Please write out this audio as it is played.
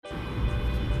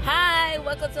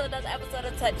welcome to another episode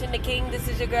of Touching the King. This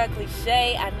is your girl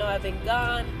Cliche. I know I've been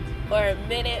gone for a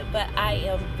minute, but I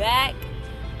am back.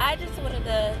 I just wanted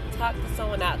to talk to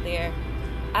someone out there.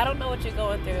 I don't know what you're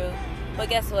going through, but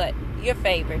guess what? You're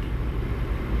favored.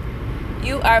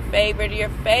 You are favored. You're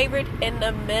favored in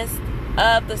the midst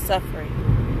of the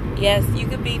suffering. Yes, you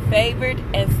can be favored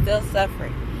and still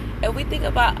suffering. If we think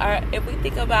about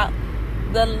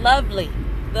the lovely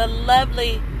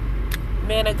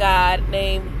man of God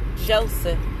named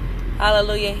Joseph,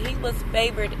 hallelujah, he was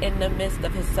favored in the midst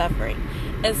of his suffering.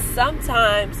 And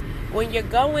sometimes when you're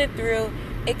going through,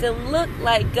 it can look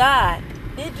like, God,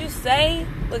 did you say,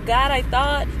 but God, I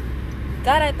thought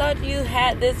you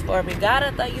had this for me. God, I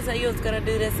thought you said you was going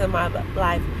to do this in my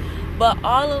life. But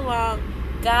all along,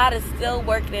 God is still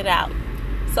working it out.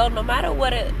 So no matter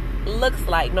what it looks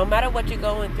like, no matter what you're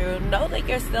going through, know that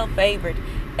you're still favored.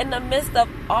 In the midst of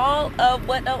all of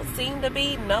what don't seem to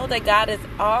be, know that God has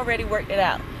already worked it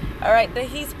out. All right, that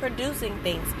he's producing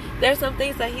things. There's some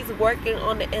things that he's working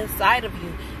on the inside of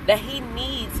you that he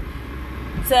needs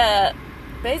for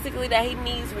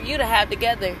you to have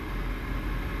together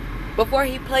before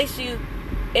he placed you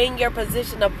in your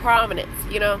position of prominence,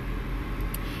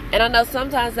 And I know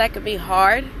sometimes that can be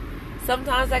hard.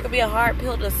 Sometimes that can be a hard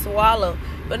pill to swallow.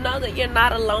 But know that you're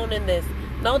not alone in this.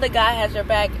 Know that God has your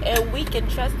back, and we can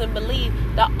trust and believe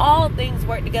that all things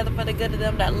work together for the good of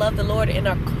them that love the Lord and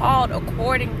are called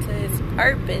according to his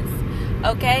purpose.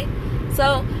 Okay?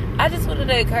 So I just wanted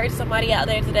to encourage somebody out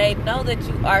there today. Know that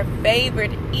you are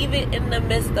favored even in the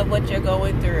midst of what you're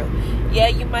going through. Yeah,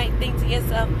 you might think to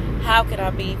yourself, how can I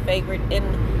be favored in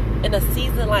a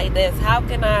season like this? How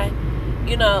can I,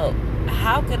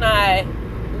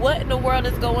 what in the world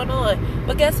is going on?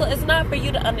 But guess what? It's not for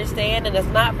you to understand, and it's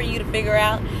not for you to figure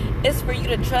out. It's for you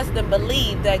to trust and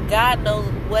believe that God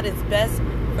knows what is best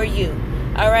for you.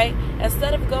 All right?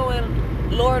 Instead of going,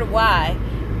 Lord, why?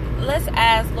 Let's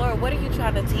ask, Lord, what are you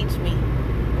trying to teach me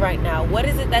right now? What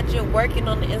is it that you're working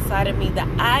on the inside of me that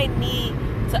I need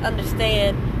to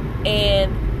understand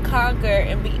and conquer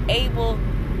and be able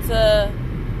to,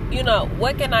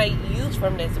 what can I use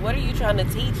from this? What are you trying to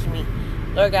teach me,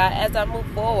 Lord God, as I move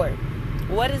forward?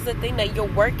 What is the thing that you're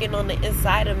working on the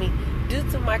inside of me due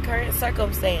to my current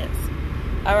circumstance?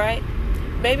 All right?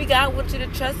 Maybe God wants you to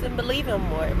trust and believe him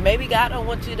more. Maybe God don't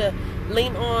want you to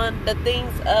lean on the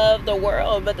things of the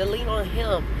world, but to lean on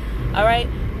him. All right?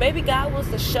 Maybe God wants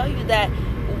to show you that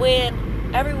when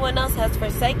everyone else has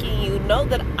forsaken you, know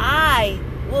that I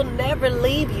will never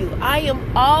leave you. I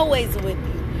am always with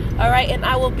you. All right? And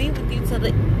I will be with you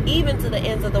even to the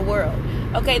ends of the world.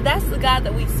 Okay? That's the God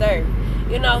that we serve.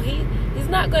 He's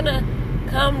not going to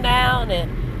come down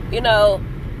and,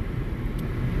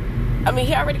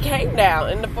 he already came down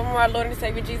in the form of our Lord and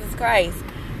Savior Jesus Christ.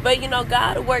 But,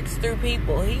 God works through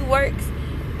people. He works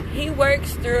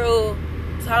through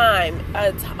time.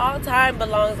 All time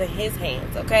belongs in his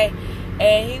hands, okay?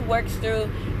 And he works through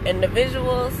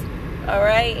individuals, all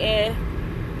right? And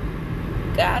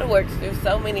God works through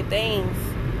so many things.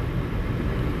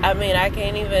 I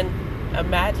can't even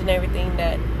imagine everything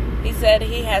that he said.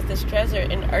 He has this treasure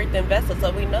in earthen vessels,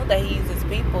 so we know that he uses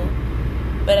people.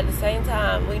 But at the same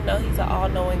time, we know he's an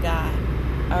all-knowing God,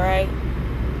 all right?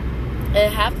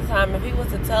 And half the time, if he was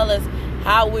to tell us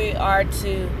how we were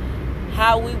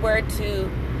to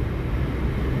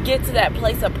get to that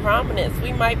place of prominence,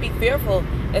 we might be fearful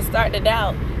and start to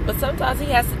doubt. But sometimes he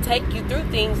has to take you through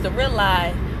things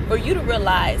for you to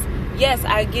realize, yes,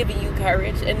 I've given you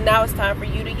courage, and now it's time for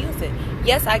you to use it.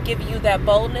 Yes, I give you that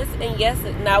boldness, and yes,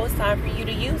 now it's time for you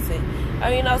to use it.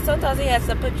 Sometimes he has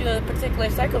to put you in particular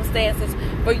circumstances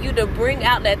for you to bring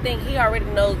out that thing he already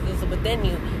knows is within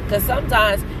you. Because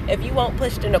sometimes, if you weren't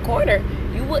pushed in the corner,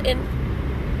 you wouldn't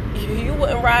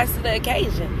rise to the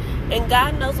occasion. And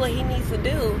God knows what he needs to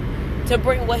do to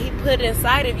bring what he put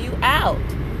inside of you out.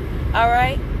 All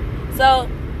right? So,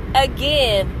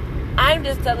 again, I'm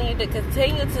just telling you to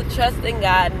continue to trust in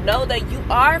God. Know that you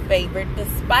are favored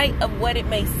despite of what it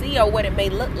may see or what it may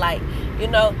look like.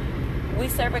 We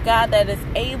serve a God that is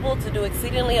able to do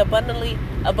exceedingly abundantly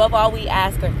above all we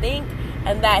ask or think,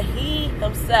 and that he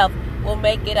himself will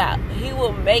make it out. He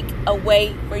will make a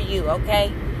way for you,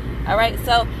 okay? All right,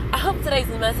 so I hope today's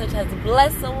message has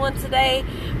blessed someone today.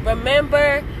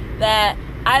 Remember that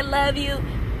I love you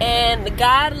and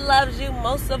God loves you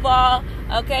most of all,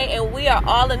 okay? And we are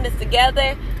all in this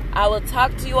together. I will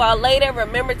talk to you all later.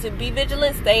 Remember to be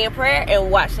vigilant, stay in prayer, and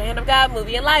watch the hand of God move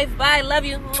your life. Bye. Love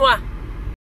you. Mwah.